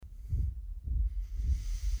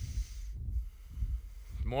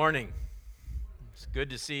Morning. It's good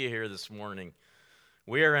to see you here this morning.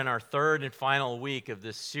 We are in our third and final week of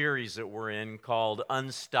this series that we're in called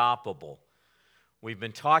Unstoppable. We've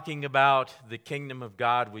been talking about the kingdom of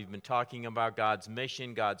God. We've been talking about God's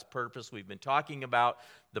mission, God's purpose. We've been talking about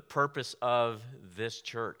the purpose of this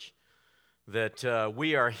church, that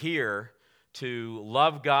we are here to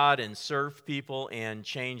love God and serve people and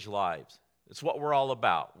change lives. It's what we're all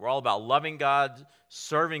about. We're all about loving God,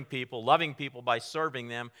 serving people, loving people by serving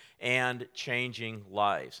them, and changing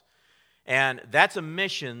lives. And that's a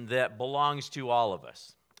mission that belongs to all of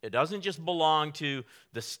us. It doesn't just belong to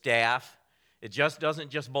the staff. It just doesn't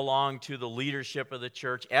just belong to the leadership of the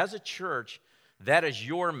church. As a church, that is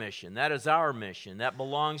your mission. That is our mission. That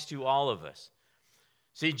belongs to all of us.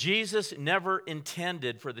 See, Jesus never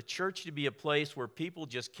intended for the church to be a place where people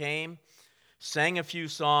just came, sang a few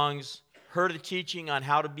songs, heard a teaching on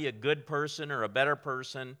how to be a good person or a better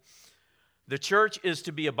person. The church is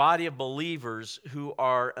to be a body of believers who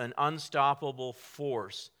are an unstoppable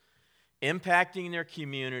force, impacting their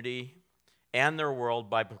community and their world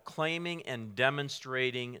by proclaiming and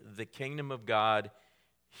demonstrating the kingdom of God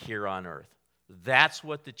here on earth. That's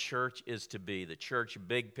what the church is to be, the church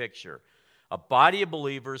big picture. A body of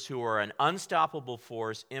believers who are an unstoppable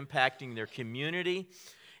force impacting their community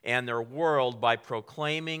and their world by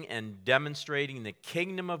proclaiming and demonstrating the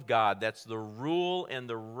kingdom of God. That's the rule and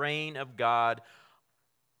the reign of God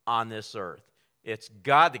on this earth. It's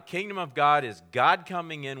God, the kingdom of God is God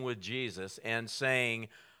coming in with Jesus and saying,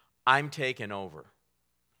 I'm taking over.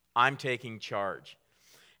 I'm taking charge.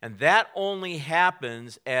 And that only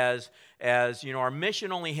happens as our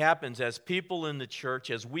mission only happens as people in the church,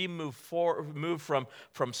 as we move from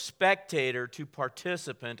spectator to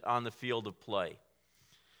participant on the field of play.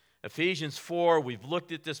 Ephesians 4, we've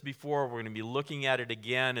looked at this before. We're going to be looking at it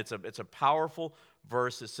again. It's a powerful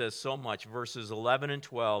verse that says so much. Verses 11 and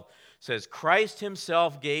 12 says, Christ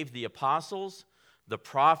himself gave the apostles, the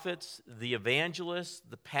prophets, the evangelists,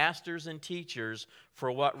 the pastors and teachers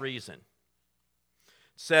for what reason? It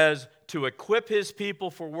says, to equip his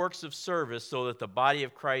people for works of service so that the body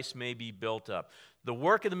of Christ may be built up. The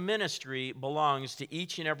work of the ministry belongs to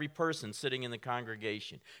each and every person sitting in the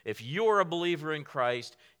congregation. If you are a believer in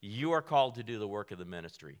Christ, you are called to do the work of the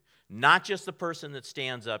ministry. Not just the person that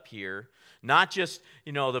stands up here, not just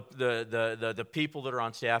the people that are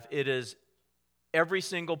on staff. It is every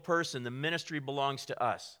single person. The ministry belongs to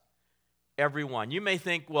us. Everyone. You may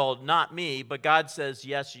think, well, not me, but God says,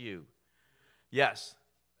 yes, you. Yes.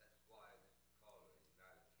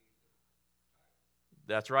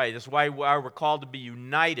 That's right. That's why we're called to be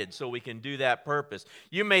united so we can do that purpose.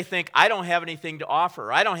 You may think, I don't have anything to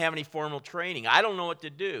offer. I don't have any formal training. I don't know what to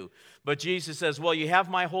do. But Jesus says, well, you have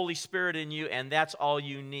my Holy Spirit in you, and that's all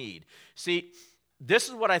you need. See, this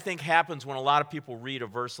is what I think happens when a lot of people read a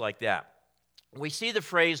verse like that. We see the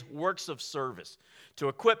phrase works of service, to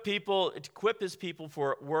equip his people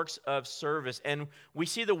for works of service. And we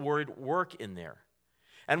see the word work in there.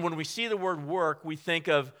 And when we see the word work, we think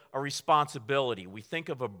of a responsibility. We think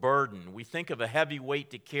of a burden. We think of a heavy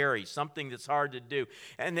weight to carry, something that's hard to do,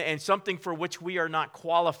 and something for which we are not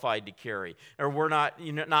qualified to carry, or we're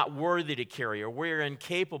not worthy to carry, or we're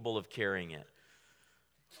incapable of carrying it.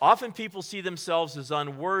 Often people see themselves as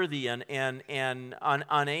unworthy and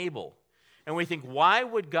unable. And we think, why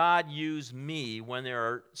would God use me when there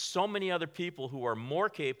are so many other people who are more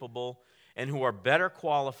capable and who are better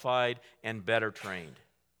qualified and better trained?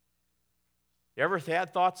 You ever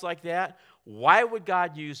had thoughts like that? Why would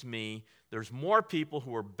God use me? There's more people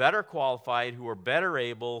who are better qualified, who are better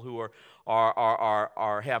able, who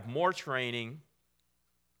have more training.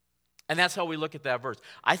 And that's how we look at that verse.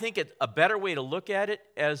 I think it's a better way to look at it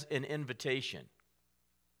as an invitation.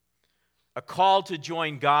 A call to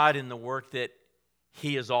join God in the work that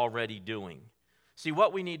he is already doing. See,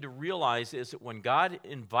 what we need to realize is that when God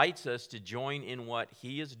invites us to join in what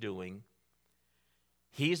he is doing,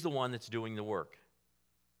 he's the one that's doing the work.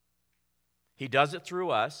 He does it through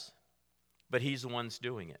us, but he's the one that's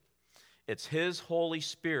doing it. It's his Holy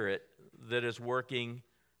Spirit that is working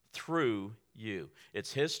through you.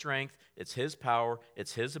 It's his strength, it's his power,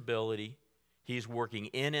 it's his ability. He's working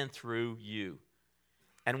in and through you.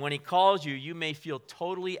 And when he calls you, you may feel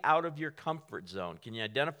totally out of your comfort zone. Can you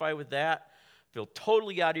identify with that? Feel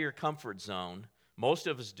totally out of your comfort zone. Most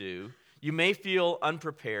of us do. You may feel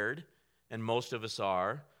unprepared, and most of us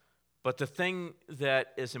are. But the thing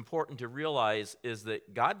that is important to realize is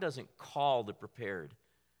that God doesn't call the prepared.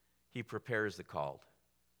 He prepares the called.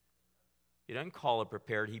 He doesn't call the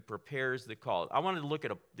prepared. He prepares the called. I wanted to look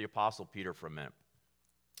at the Apostle Peter for a minute.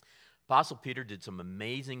 Apostle Peter did some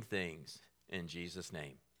amazing things in Jesus'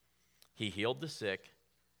 name. He healed the sick.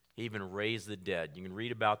 He even raised the dead. You can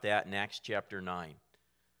read about that in Acts chapter 9.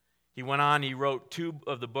 He went on, he wrote 2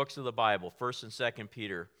 of the books of the Bible, 1st and 2nd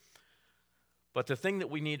Peter. But the thing that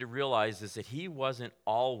we need to realize is that he wasn't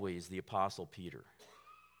always the Apostle Peter.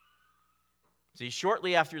 See,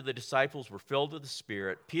 shortly after the disciples were filled with the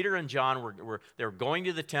Spirit, Peter and John were going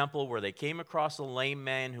to the temple where they came across a lame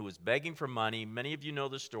man who was begging for money. Many of you know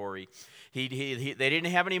the story. They didn't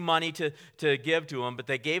have any money to give to him, but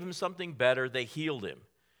they gave him something better. They healed him.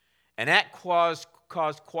 And that caused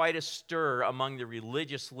quite a stir among the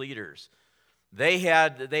religious leaders. They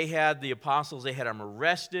had the apostles, they had them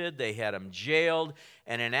arrested, they had them jailed.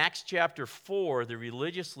 And in Acts chapter 4, the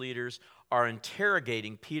religious leaders are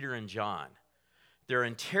interrogating Peter and John. They're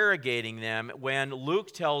interrogating them when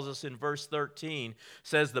Luke tells us in verse 13,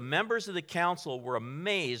 says, the members of the council were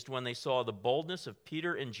amazed when they saw the boldness of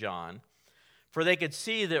Peter and John, for they could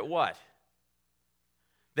see that what?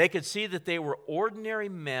 They could see that they were ordinary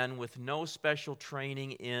men with no special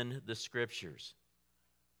training in the Scriptures.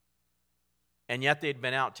 And yet they'd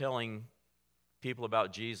been out telling people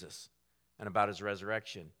about Jesus and about his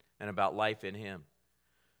resurrection and about life in him.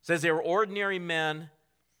 It says they were ordinary men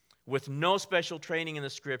with no special training in the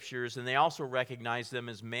Scriptures, and they also recognized them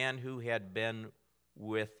as men who had been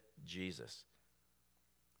with Jesus.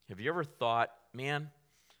 Have you ever thought, man,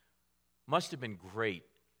 must have been great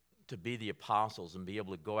to be the apostles and be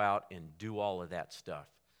able to go out and do all of that stuff,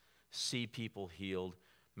 see people healed.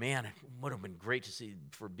 Man, it would have been great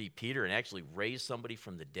to be Peter and actually raise somebody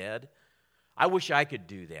from the dead. I wish I could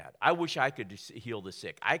do that. I wish I could heal the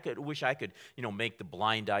sick. Wish I could, make the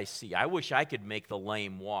blind eye see. I wish I could make the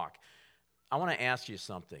lame walk. I want to ask you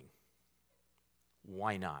something.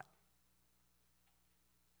 Why not?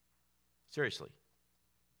 Seriously.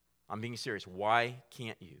 I'm being serious. Why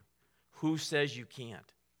can't you? Who says you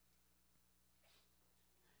can't?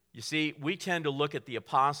 You see, we tend to look at the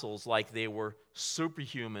apostles like they were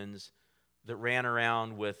superhumans that ran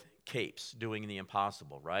around with capes doing the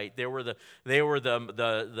impossible, right? They were the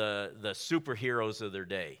superheroes of their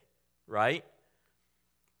day, right?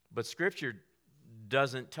 But Scripture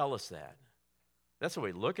doesn't tell us that. That's the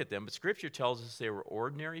way we look at them, but Scripture tells us they were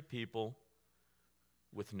ordinary people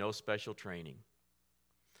with no special training.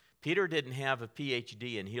 Peter didn't have a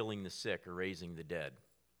PhD in healing the sick or raising the dead.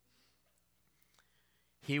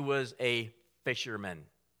 He was a fisherman.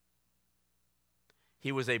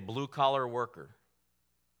 He was a blue-collar worker.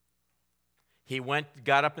 He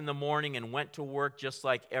got up in the morning and went to work just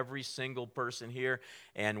like every single person here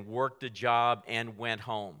and worked a job and went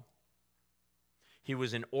home. He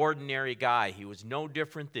was an ordinary guy. He was no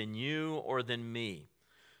different than you or than me.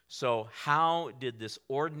 So how did this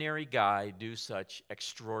ordinary guy do such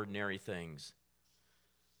extraordinary things?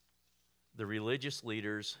 The religious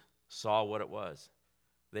leaders saw what it was.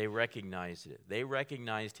 They recognized it. They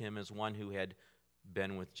recognized him as one who had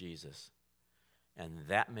been with Jesus. And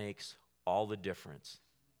that makes all the difference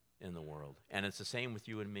in the world. And it's the same with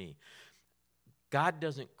you and me. God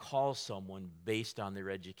doesn't call someone based on their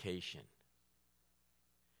education.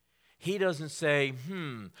 He doesn't say,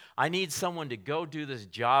 I need someone to go do this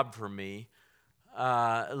job for me.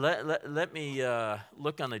 Let me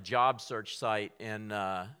look on the job search site and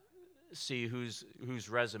see whose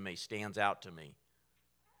resume stands out to me.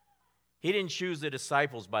 He didn't choose the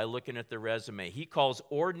disciples by looking at their resume. He calls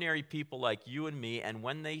ordinary people like you and me, and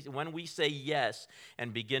when we say yes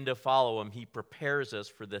and begin to follow him, he prepares us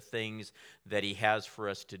for the things that he has for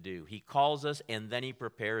us to do. He calls us, and then he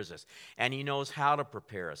prepares us. And he knows how to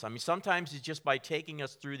prepare us. I mean, sometimes it's just by taking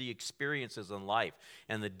us through the experiences in life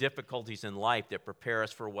and the difficulties in life that prepare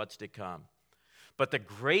us for what's to come. But the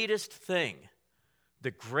greatest thing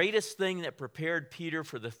that prepared Peter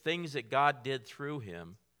for the things that God did through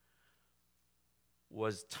him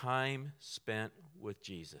was time spent with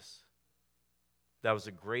Jesus. That was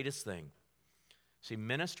the greatest thing. See,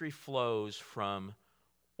 ministry flows from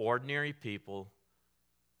ordinary people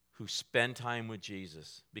who spend time with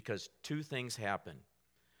Jesus because two things happen.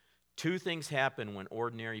 Two things happen when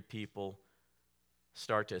ordinary people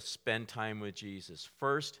start to spend time with Jesus.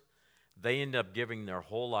 First, they end up giving their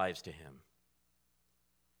whole lives to him.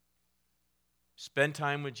 Spend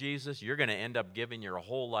time with Jesus, you're going to end up giving your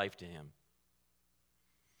whole life to him.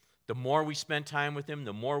 The more we spend time with him,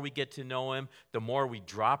 the more we get to know him, the more we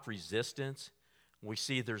drop resistance. We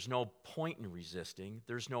see there's no point in resisting.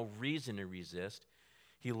 There's no reason to resist.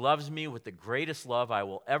 He loves me with the greatest love I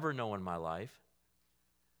will ever know in my life.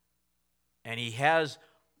 And he has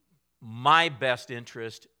my best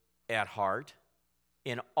interest at heart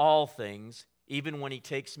in all things, even when he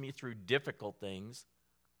takes me through difficult things.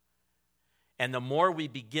 And the more we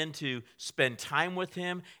begin to spend time with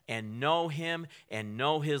him and know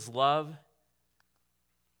his love,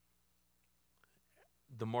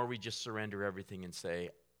 the more we just surrender everything and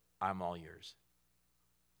say, I'm all yours.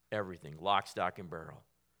 Everything, lock, stock, and barrel.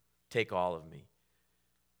 Take all of me.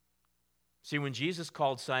 See, when Jesus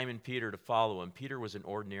called Simon Peter to follow him, Peter was an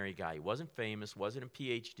ordinary guy. He wasn't famous, wasn't a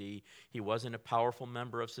PhD. He wasn't a powerful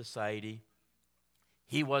member of society.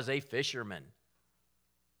 He was a fisherman.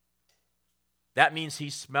 That means he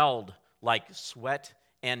smelled like sweat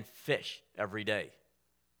and fish every day.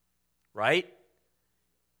 Right?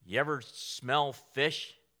 You ever smell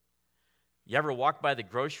fish? You ever walk by the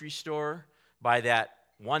grocery store, by that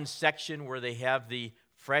one section where they have the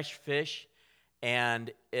fresh fish,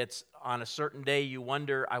 and it's on a certain day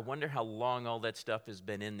I wonder how long all that stuff has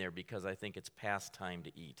been in there, because I think it's past time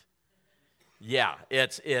to eat. Yeah,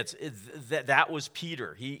 that was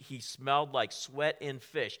Peter. He smelled like sweat and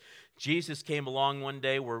fish. Jesus came along one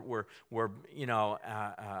day where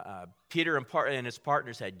Peter and his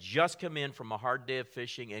partners had just come in from a hard day of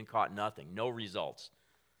fishing and caught nothing, no results.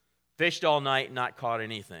 Fished all night, not caught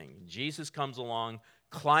anything. Jesus comes along,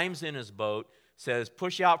 climbs in his boat, says,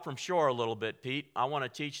 push out from shore a little bit, Pete. I want to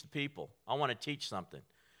teach the people. I want to teach something.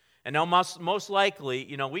 And now most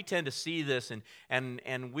likely, we tend to see this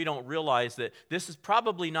and we don't realize that this is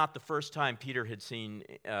probably not the first time Peter had seen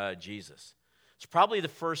Jesus. It's probably the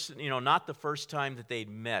first, not the first time that they'd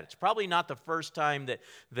met. It's probably not the first time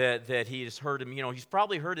that he has heard him. He's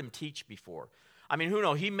probably heard him teach before. I mean, who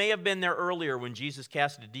knows? He may have been there earlier when Jesus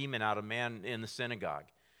cast a demon out of a man in the synagogue.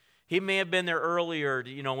 He may have been there earlier,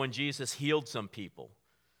 when Jesus healed some people.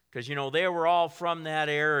 Because, they were all from that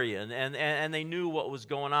area, and they knew what was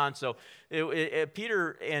going on. So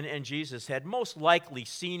Peter and Jesus had most likely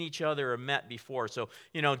seen each other or met before. So,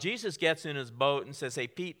 Jesus gets in his boat and says, hey,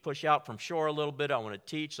 Pete, push out from shore a little bit. I want to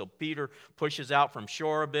teach. So Peter pushes out from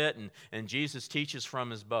shore a bit, and Jesus teaches from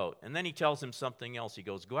his boat. And then he tells him something else. He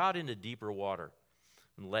goes, go out into deeper water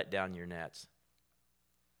and let down your nets.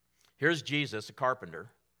 Here's Jesus, a carpenter,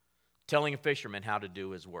 telling a fisherman how to do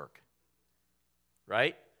his work.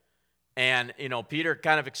 Right? And, Peter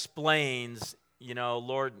kind of explains,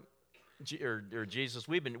 Lord, or Jesus,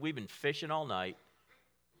 we've been fishing all night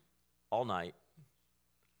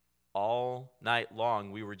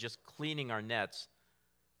long. We were just cleaning our nets,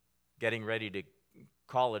 getting ready to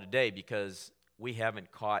call it a day because we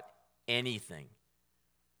haven't caught anything.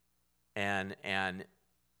 But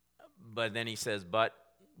then he says, but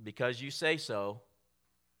because you say so,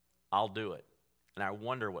 I'll do it. And I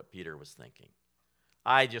wonder what Peter was thinking.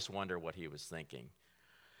 I just wonder what he was thinking.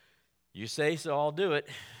 You say so, I'll do it,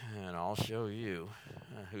 and I'll show you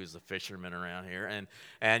who's the fisherman around here. And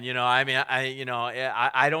I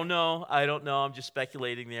don't know. I'm just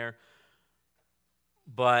speculating there.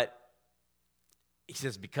 But he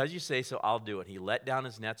says, because you say so, I'll do it. He let down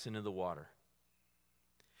his nets into the water.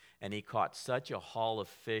 And he caught such a haul of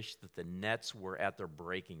fish that the nets were at their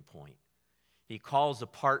breaking point. He calls the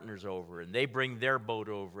partners over, and they bring their boat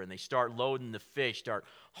over, and they start loading the fish, start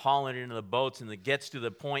hauling it into the boats, and it gets to the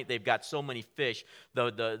point they've got so many fish,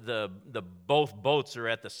 both boats are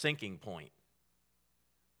at the sinking point.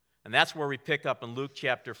 And that's where we pick up in Luke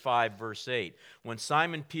chapter 5, verse 8. When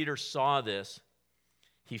Simon Peter saw this,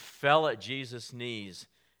 he fell at Jesus' knees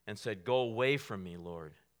and said, go away from me,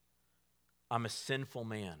 Lord. I'm a sinful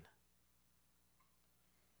man.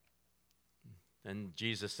 And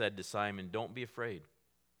Jesus said to Simon, don't be afraid.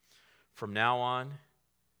 From now on,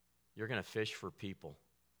 you're going to fish for people.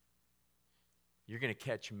 You're going to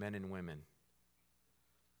catch men and women.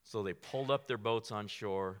 So they pulled up their boats on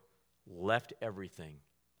shore, left everything,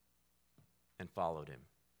 and followed him.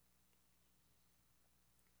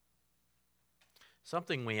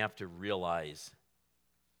 Something we have to realize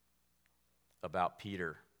about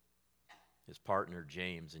Peter, his partner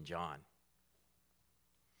James and John.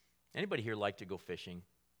 Anybody here like to go fishing?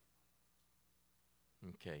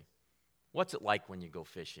 Okay. What's it like when you go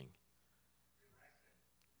fishing?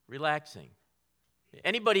 Relaxing.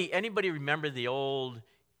 Anybody remember the old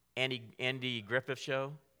Andy Griffith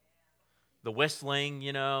show? The whistling,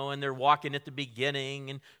 and they're walking at the beginning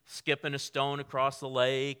and skipping a stone across the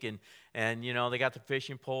lake, and they got the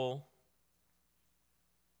fishing pole.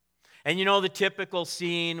 And the typical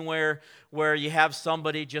scene where you have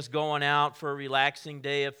somebody just going out for a relaxing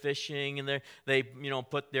day of fishing, and they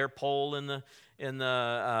put their pole in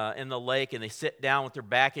the lake, and they sit down with their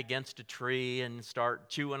back against a tree and start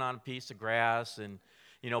chewing on a piece of grass, and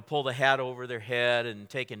pull the hat over their head and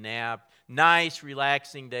take a nap. Nice,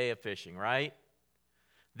 relaxing day of fishing, right?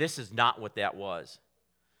 This is not what that was.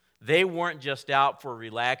 They weren't just out for a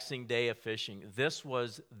relaxing day of fishing. This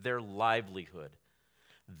was their livelihood.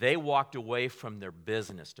 They walked away from their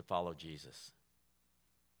business to follow Jesus.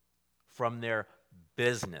 From their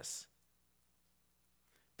business.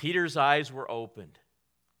 Peter's eyes were opened.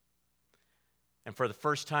 And for the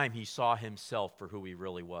first time, he saw himself for who he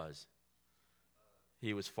really was.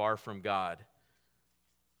 He was far from God.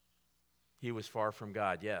 He was far from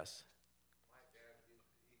God, yes.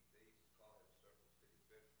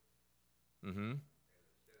 Mm-hmm.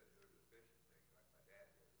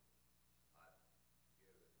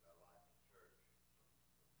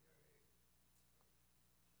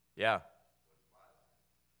 Yeah.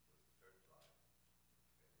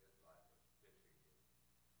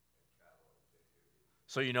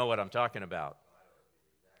 So you know what I'm talking about.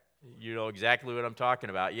 You know exactly what I'm talking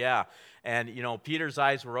about. Yeah. And, Peter's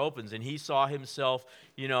eyes were opened, and he saw himself,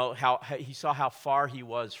 how he saw how far he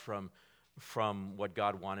was from what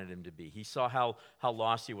God wanted him to be. He saw how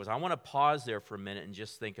lost he was. I want to pause there for a minute and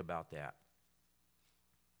just think about that.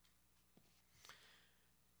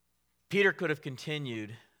 Peter could have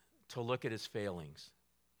continued to look at his failings.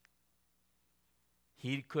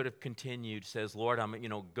 He could have continued, says, Lord,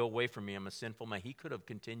 go away from me. I'm a sinful man. He could have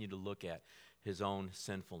continued to look at his own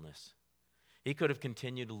sinfulness. He could have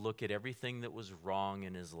continued to look at everything that was wrong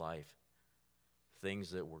in his life.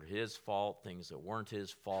 Things that were his fault, things that weren't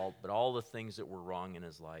his fault, but all the things that were wrong in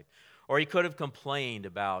his life. Or he could have complained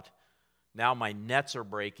about, now my nets are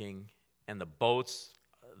breaking and the boats,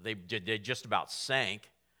 they just about sank,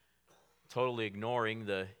 totally ignoring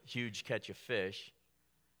the huge catch of fish.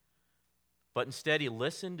 But instead, he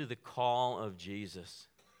listened to the call of Jesus,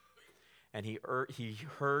 and he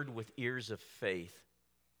heard with ears of faith,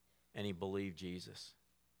 and he believed Jesus.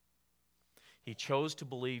 He chose to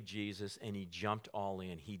believe Jesus, and he jumped all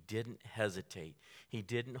in. He didn't hesitate. He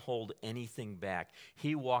didn't hold anything back.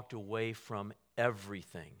 He walked away from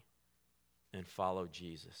everything and followed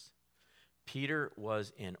Jesus. Peter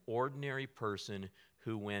was an ordinary person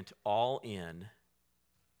who went all in,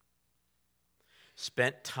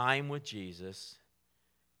 spent time with Jesus,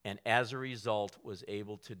 and as a result was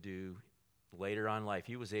able to do, later on in life,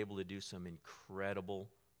 he was able to do some incredible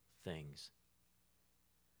things,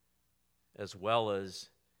 as well as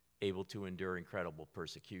able to endure incredible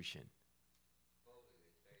persecution.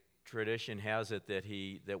 Tradition has it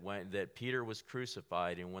that Peter was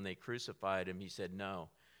crucified, and when they crucified him, he said, "No,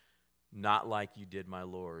 not like you did, my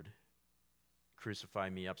Lord. Crucify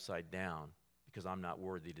me upside down, because I'm not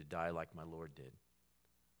worthy to die like my Lord did."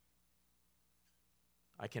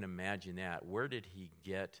 I can imagine that. Where did he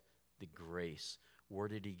get the grace? Where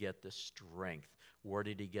did he get the strength? Where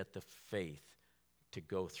did he get the faith to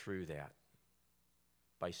go through that?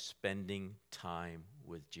 By spending time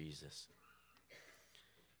with Jesus.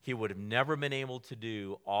 He would have never been able to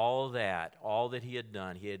do all that he had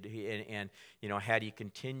done. Had he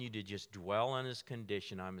continued to just dwell on his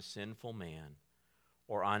condition, I'm a sinful man,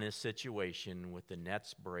 or on his situation with the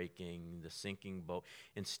nets breaking, the sinking boat,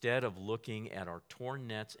 instead of looking at our torn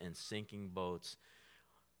nets and sinking boats,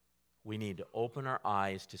 we need to open our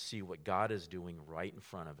eyes to see what God is doing right in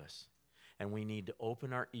front of us. And we need to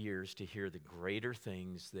open our ears to hear the greater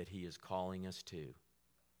things that he is calling us to.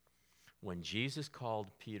 When Jesus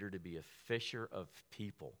called Peter to be a fisher of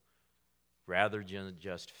people rather than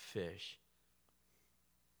just fish,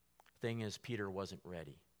 the thing is, Peter wasn't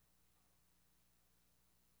ready.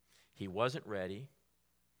 He wasn't ready.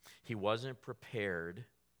 He wasn't prepared.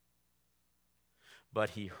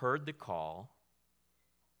 But he heard the call,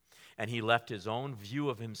 and he left his own view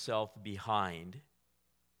of himself behind.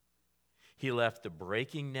 He left the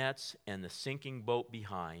breaking nets and the sinking boat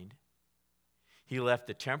behind. He left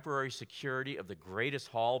the temporary security of the greatest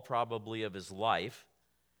haul probably of his life.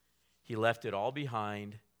 He left it all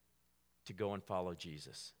behind to go and follow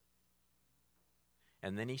Jesus.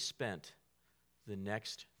 And then he spent the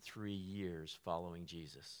next 3 years following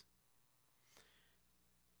Jesus.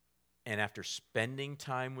 And after spending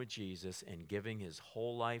time with Jesus and giving his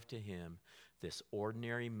whole life to him, this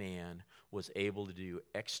ordinary man was able to do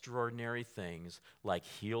extraordinary things like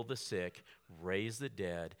heal the sick, raise the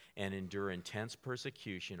dead, and endure intense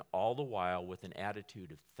persecution, all the while with an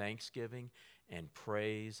attitude of thanksgiving and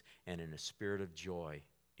praise and in a spirit of joy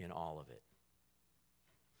in all of it.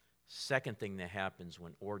 Second thing that happens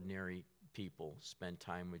when ordinary people spend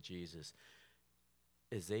time with Jesus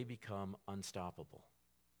is they become unstoppable.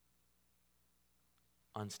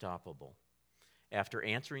 Unstoppable. After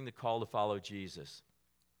answering the call to follow Jesus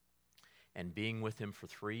and being with him for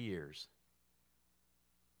 3 years,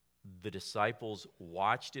 the disciples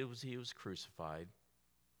watched as he was crucified.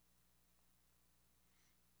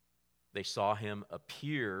 They saw him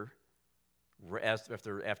appear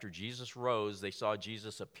after Jesus rose. They saw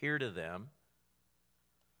Jesus appear to them.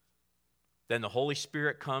 Then the Holy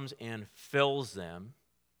Spirit comes and fills them,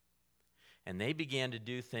 and they began to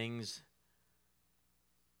do things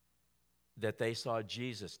that they saw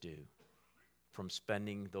Jesus do from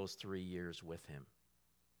spending those 3 years with him.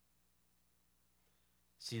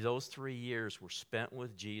 See, those 3 years were spent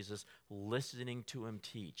with Jesus, listening to him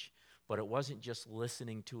teach. But it wasn't just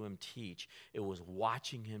listening to him teach. It was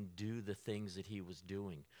watching him do the things that he was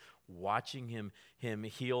doing. Watching him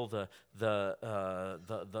heal the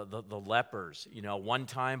lepers. You know, one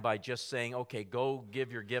time by just saying, okay, go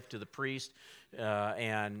give your gift to the priest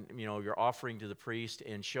and, you know, your offering to the priest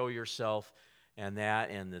and show yourself. And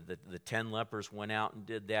the 10 lepers went out and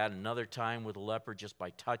did that. Another time with a leper, just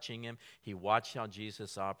by touching him, he watched how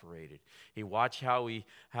Jesus operated. He watched how he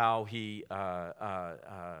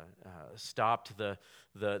stopped the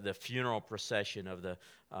funeral procession of the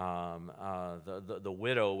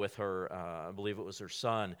widow with her, I believe it was her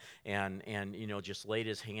son, and you know, just laid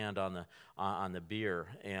his hand on the bier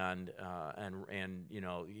and you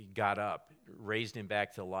know, he got up, raised him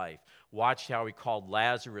back to life. Watched how he called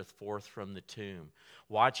Lazarus forth from the tomb.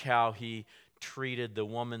 Watch how he treated the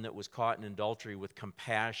woman that was caught in adultery with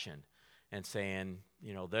compassion and saying,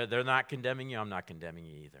 you know, they're not condemning you, I'm not condemning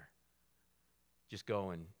you either. Just go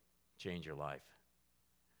and change your life.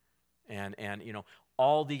 And you know,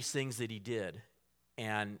 all these things that he did,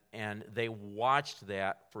 and they watched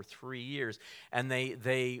that for 3 years, and then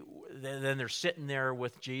they're sitting there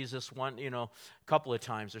with Jesus a couple of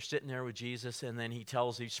times. They're sitting there with Jesus, and then he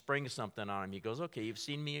springs something on him. He goes, okay, you've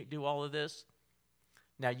seen me do all of this.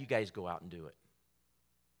 Now you guys go out and do it.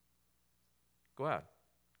 Go out.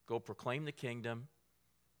 Go proclaim the kingdom,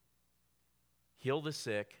 heal the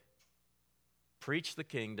sick, preach the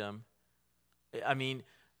kingdom. I mean,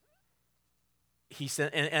 he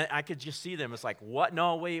said, and I could just see them. It's like, what?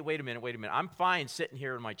 No, wait a minute. I'm fine sitting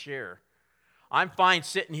here in my chair. I'm fine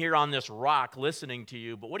sitting here on this rock listening to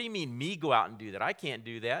you. But what do you mean me go out and do that? I can't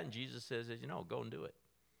do that. And Jesus says, you know, go and do it.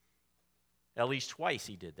 At least twice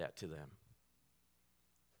he did that to them.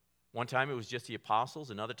 One time it was just the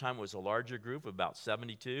apostles. Another time it was a larger group of about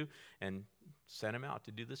 72 and sent them out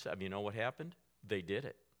to do this. I mean, you know what happened? They did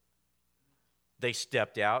it. They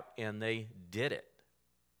stepped out and they did it.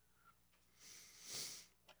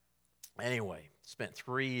 Anyway, spent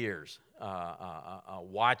 3 years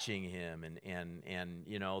watching him and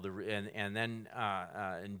you know and then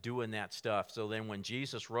doing that stuff. So then when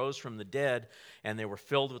Jesus rose from the dead and they were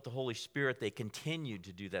filled with the Holy Spirit, they continued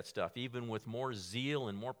to do that stuff, even with more zeal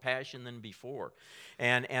and more passion than before.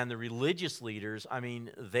 And the religious leaders, I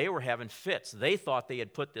mean, they were having fits. They thought they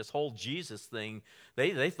had put this whole Jesus thing,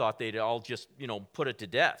 they thought they'd all just, you know, put it to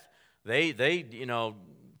death. They you know,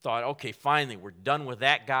 thought, okay, finally, we're done with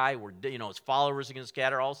that guy. His followers are going to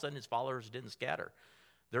scatter. All of a sudden, his followers didn't scatter.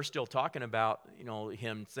 They're still talking about, you know,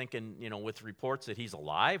 him thinking, you know, with reports that he's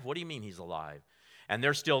alive. What do you mean he's alive? And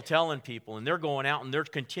they're still telling people, and they're going out and they're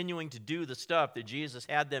continuing to do the stuff that Jesus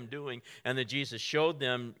had them doing and that Jesus showed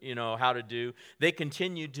them, you know, how to do. They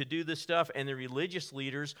continued to do this stuff, and the religious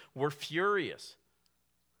leaders were furious.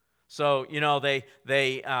 So, you know, they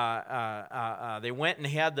went and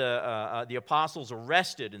had the apostles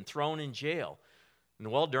arrested and thrown in jail. And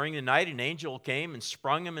well, during the night, an angel came and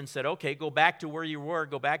sprung them and said, okay, go back to where you were,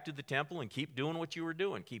 go back to the temple and keep doing what you were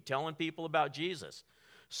doing. Keep telling people about Jesus.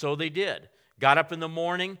 So they did. Got up in the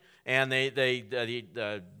morning, and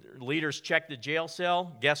the leaders checked the jail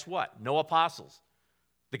cell. Guess what? No apostles.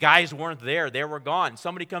 The guys weren't there. They were gone.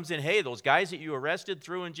 Somebody comes in, hey, those guys that you arrested,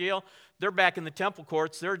 threw in jail, they're back in the temple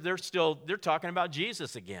courts. They're talking about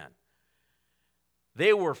Jesus again.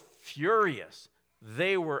 They were furious.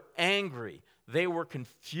 They were angry. They were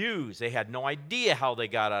confused. They had no idea how they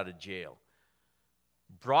got out of jail.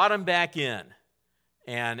 Brought them back in.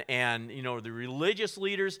 And you know, the religious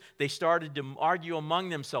leaders, they started to argue among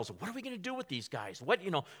themselves. What are we going to do with these guys?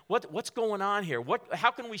 What's going on here?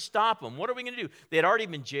 How can we stop them? What are we going to do? They had already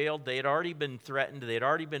been jailed. They had already been threatened. They had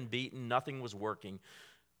already been beaten. Nothing was working.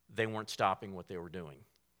 They weren't stopping what they were doing.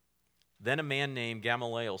 Then a man named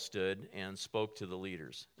Gamaliel stood and spoke to the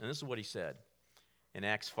leaders. And this is what he said. In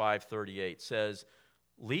Acts 5:38 says,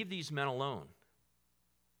 leave these men alone.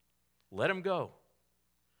 Let them go.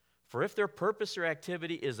 For if their purpose or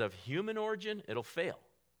activity is of human origin, it'll fail.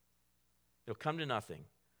 It'll come to nothing.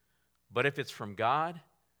 But if it's from God,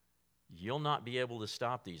 you'll not be able to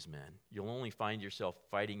stop these men. You'll only find yourself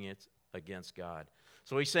fighting it against God.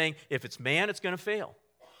 So he's saying, if it's man, it's going to fail.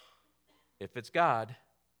 If it's God,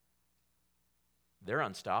 they're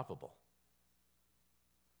unstoppable.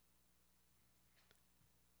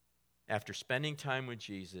 After spending time with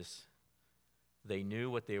Jesus, they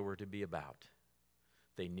knew what they were to be about.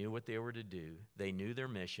 They knew what they were to do. They knew their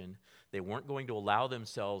mission. They weren't going to allow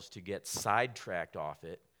themselves to get sidetracked off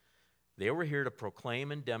it. They were here to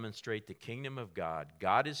proclaim and demonstrate the kingdom of God.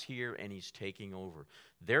 God is here and he's taking over.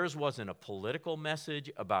 Theirs wasn't a political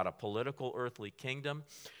message about a political earthly kingdom.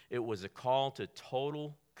 It was a call to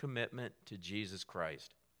total commitment to Jesus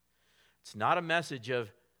Christ. It's not a message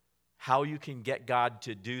of how you can get God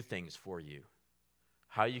to do things for you,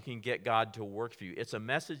 how you can get God to work for you. It's a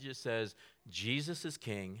message that says Jesus is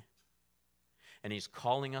king and he's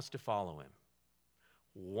calling us to follow him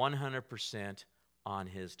 100% on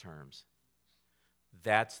his terms.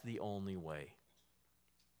 That's the only way.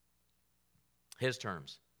 His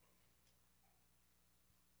terms.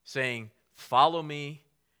 Saying, follow me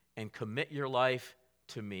and commit your life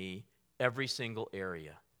to me, every single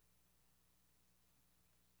area.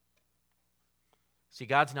 See,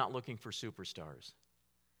 God's not looking for superstars.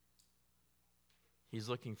 He's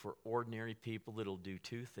looking for ordinary people that'll do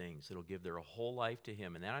two things. That'll give their whole life to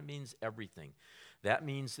him. And that means everything. That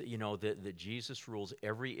means that, that Jesus rules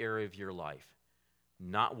every area of your life,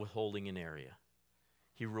 not withholding an area.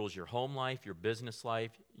 He rules your home life, your business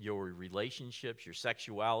life, your relationships, your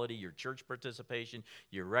sexuality, your church participation,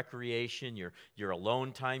 your recreation, your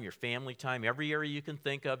alone time, your family time, every area you can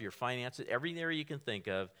think of, your finances, every area you can think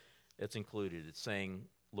of, it's included. It's saying,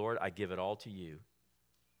 Lord, I give it all to you.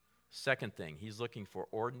 Second thing, he's looking for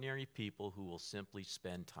ordinary people who will simply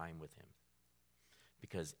spend time with him,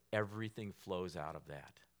 because everything flows out of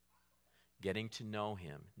that. Getting to know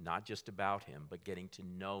him, not just about him, but getting to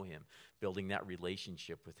know him, building that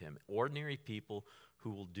relationship with him. Ordinary people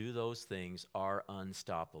who will do those things are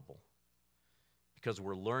unstoppable, because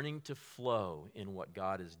we're learning to flow in what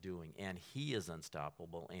God is doing, and he is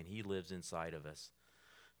unstoppable, and he lives inside of us.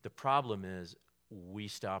 The problem is we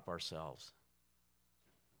stop ourselves.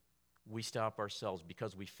 We stop ourselves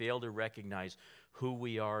because we fail to recognize who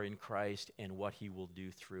we are in Christ and what he will do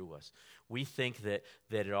through us. We think that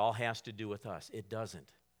it all has to do with us. It doesn't.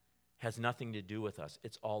 It has nothing to do with us.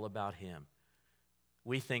 It's all about him.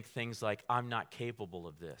 We think things like, I'm not capable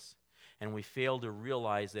of this. And we fail to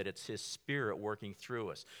realize that it's his Spirit working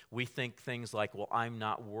through us. We think things like, well, I'm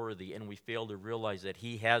not worthy. And we fail to realize that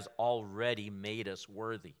he has already made us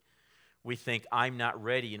worthy. We think, I'm not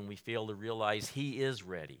ready. And we fail to realize he is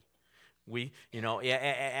ready. And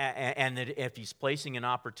that if he's placing an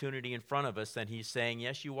opportunity in front of us, then he's saying,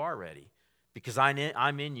 yes, you are ready, because I'm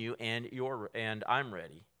in you and I'm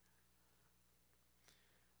ready.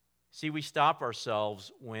 See, we stop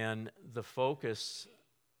ourselves when the focus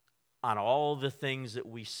on all the things that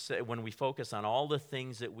we say, when we focus on all the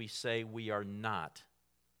things that we say we are not,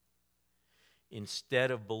 instead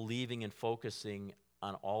of believing and focusing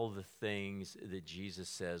on all the things that Jesus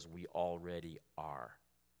says we already are.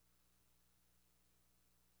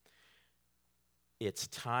 It's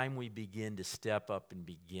time we begin to step up and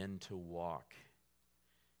begin to walk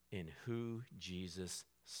in who Jesus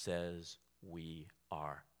says we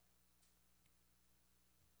are.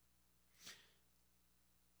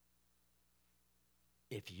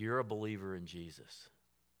 If you're a believer in Jesus,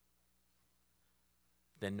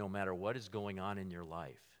 then no matter what is going on in your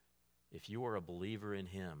life, if you are a believer in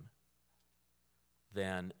him,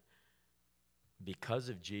 then because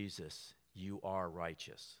of Jesus, you are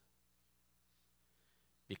righteous.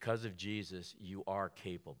 Because of Jesus, you are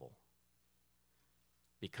capable.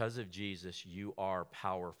 Because of Jesus, you are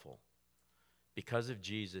powerful. Because of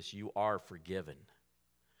Jesus, you are forgiven.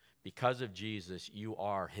 Because of Jesus, you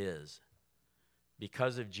are his.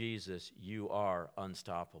 Because of Jesus, you are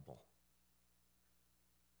unstoppable.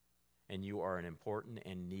 And you are an important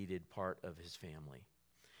and needed part of his family.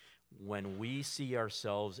 When we see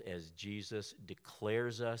ourselves as Jesus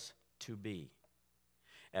declares us to be,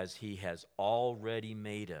 as he has already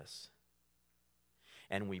made us,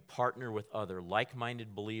 and we partner with other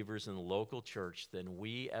like-minded believers in the local church, then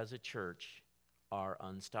we as a church are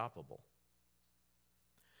unstoppable.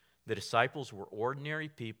 The disciples were ordinary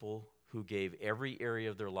people who gave every area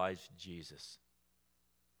of their lives to Jesus.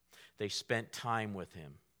 They spent time with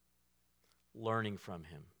him, learning from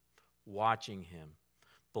him, watching him,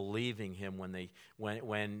 believing him when they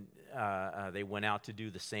went out to do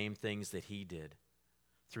the same things that he did,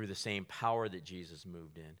 through the same power that Jesus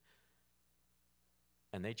moved in.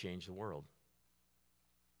 And they changed the world.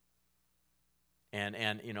 And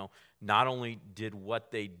not only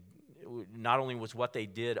was what they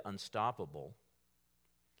did unstoppable,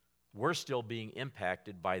 we're still being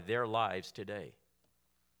impacted by their lives today.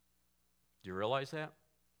 Do you realize that?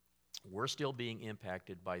 We're still being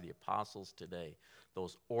impacted by the apostles today,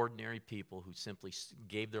 those ordinary people who simply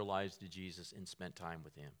gave their lives to Jesus and spent time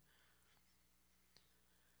with him.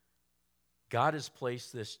 God has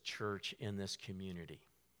placed this church in this community.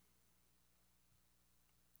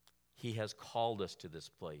 He has called us to this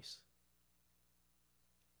place.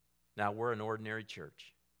 Now, we're an ordinary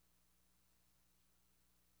church,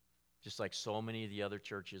 just like so many of the other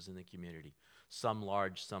churches in the community, some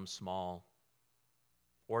large, some small.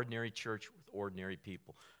 Ordinary church with ordinary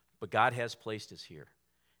people. But God has placed us here,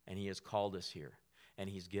 and he has called us here, and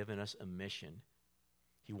he's given us a mission.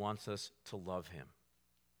 He wants us to love him.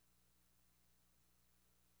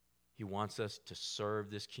 He wants us to serve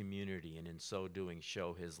this community, and in so doing,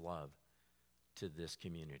 show his love to this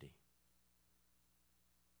community.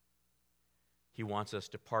 He wants us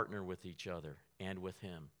to partner with each other and with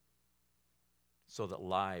him so that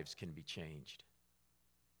lives can be changed.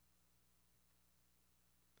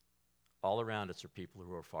 All around us are people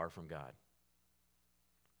who are far from God.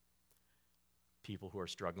 People who are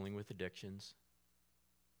struggling with addictions.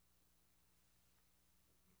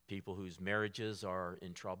 People whose marriages are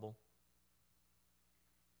in trouble.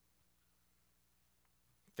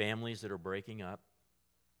 Families that are breaking up.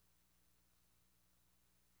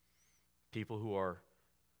 People who are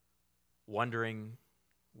wondering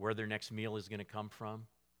where their next meal is going to come from.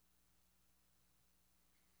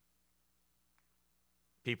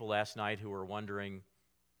 People last night who were wondering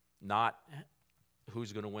not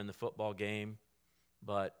who's going to win the football game,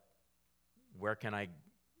 but where can I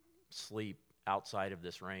sleep outside of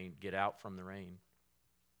this rain, get out from the rain.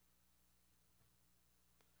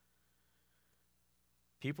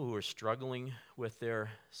 People who are struggling with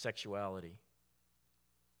their sexuality.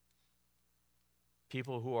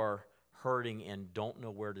 People who are hurting and don't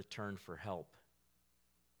know where to turn for help.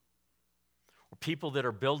 Or people that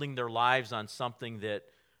are building their lives on something that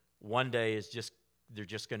one day they're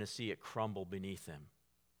just going to see it crumble beneath them.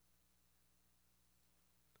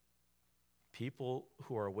 People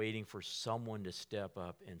who are waiting for someone to step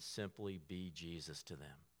up and simply be Jesus to them.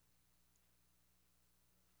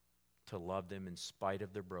 To love them in spite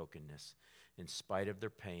of their brokenness, in spite of their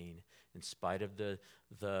pain, in spite of the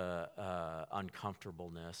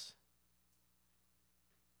uncomfortableness,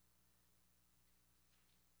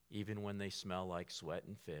 even when they smell like sweat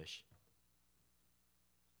and fish.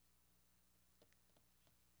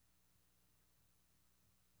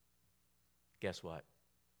 Guess what?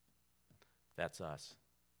 That's us.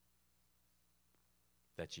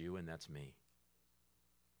 That's you and that's me.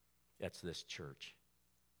 That's this church.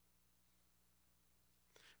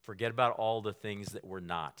 Forget about all the things that we're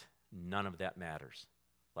not. None of that matters.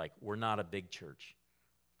 Like, we're not a big church.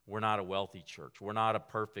 We're not a wealthy church. We're not a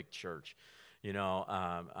perfect church.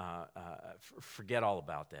 Forget all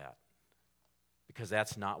about that. Because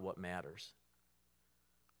that's not what matters.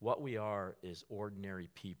 What we are is ordinary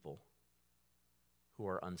people who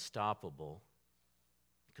are unstoppable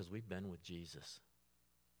because we've been with Jesus.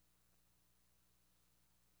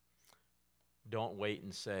 Don't wait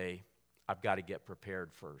and say, I've got to get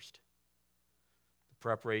prepared first. The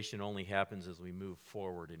preparation only happens as we move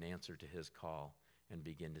forward in answer to his call and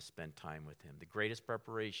begin to spend time with him. The greatest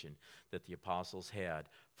preparation that the apostles had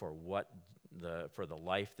for the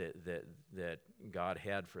life that God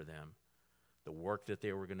had for them, the work that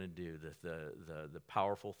they were going to do, the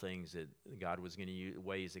powerful things that God was going to use,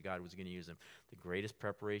 ways that God was going to use them. The greatest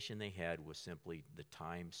preparation they had was simply the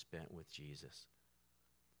time spent with Jesus.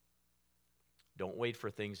 Don't wait for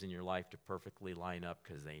things in your life to perfectly line up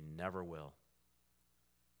because they never will.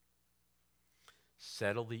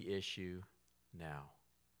 Settle the issue now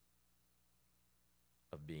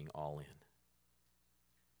of being all in.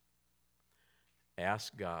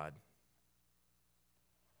 Ask God.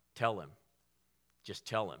 Tell him. Just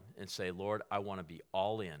tell him and say, Lord, I want to be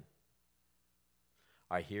all in.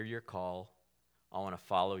 I hear your call. I want to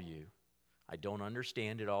follow you. I don't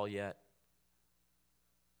understand it all yet.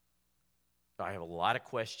 I have a lot of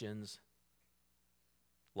questions,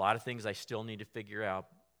 a lot of things I still need to figure out,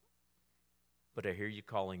 but I hear you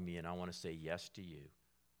calling me and I want to say yes to you.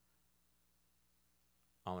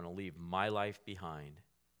 I want to leave my life behind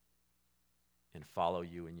and follow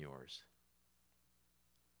you in yours.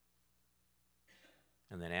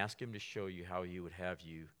 And then ask him to show you how he would have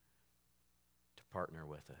you to partner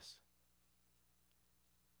with us.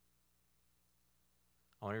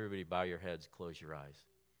 I want everybody to bow your heads, close your eyes.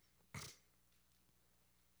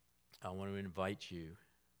 I want to invite you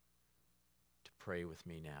to pray with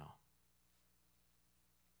me now.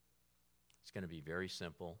 It's going to be very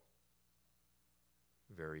simple,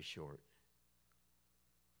 very short.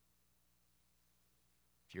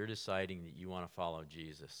 If you're deciding that you want to follow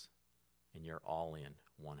Jesus, and you're all in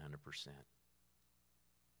 100%.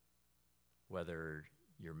 Whether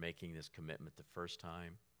you're making this commitment the first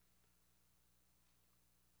time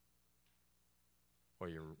or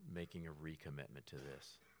you're making a recommitment to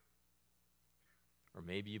this. Or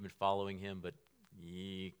maybe you've been following him, but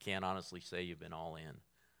you can't honestly say you've been all in.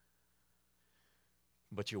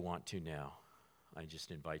 But you want to now. I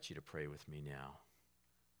just invite you to pray with me now.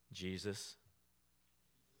 Jesus,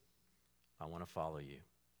 I want to follow you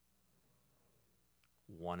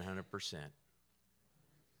 100%.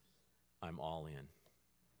 I'm all in.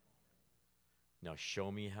 Now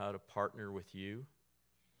show me how to partner with you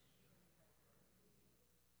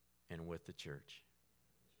and with the church.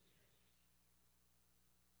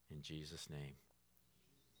 In Jesus' name,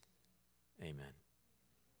 amen.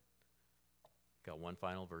 Got one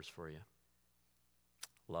final verse for you.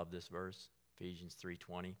 Love this verse, Ephesians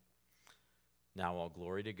 3:20. Now all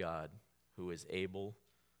glory to God, who is able,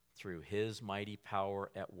 through his mighty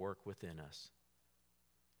power at work within us,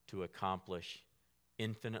 to accomplish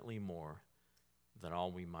infinitely more than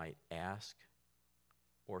all we might ask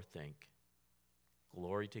or think.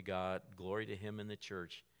 Glory to God, glory to him in the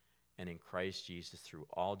church and in Christ Jesus through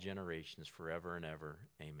all generations, forever and ever.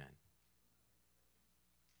 Amen.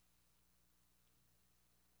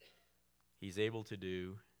 He's able to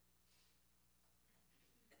do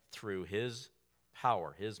through his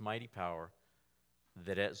power, his mighty power,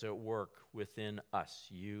 that is at work within us,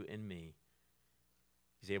 you and me.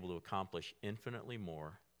 He's able to accomplish infinitely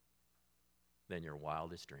more than your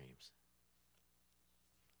wildest dreams.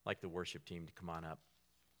 I'd like the worship team to come on up.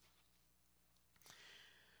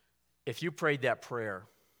 If you prayed that prayer,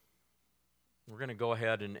 we're going to go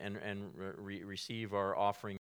ahead and receive our offering.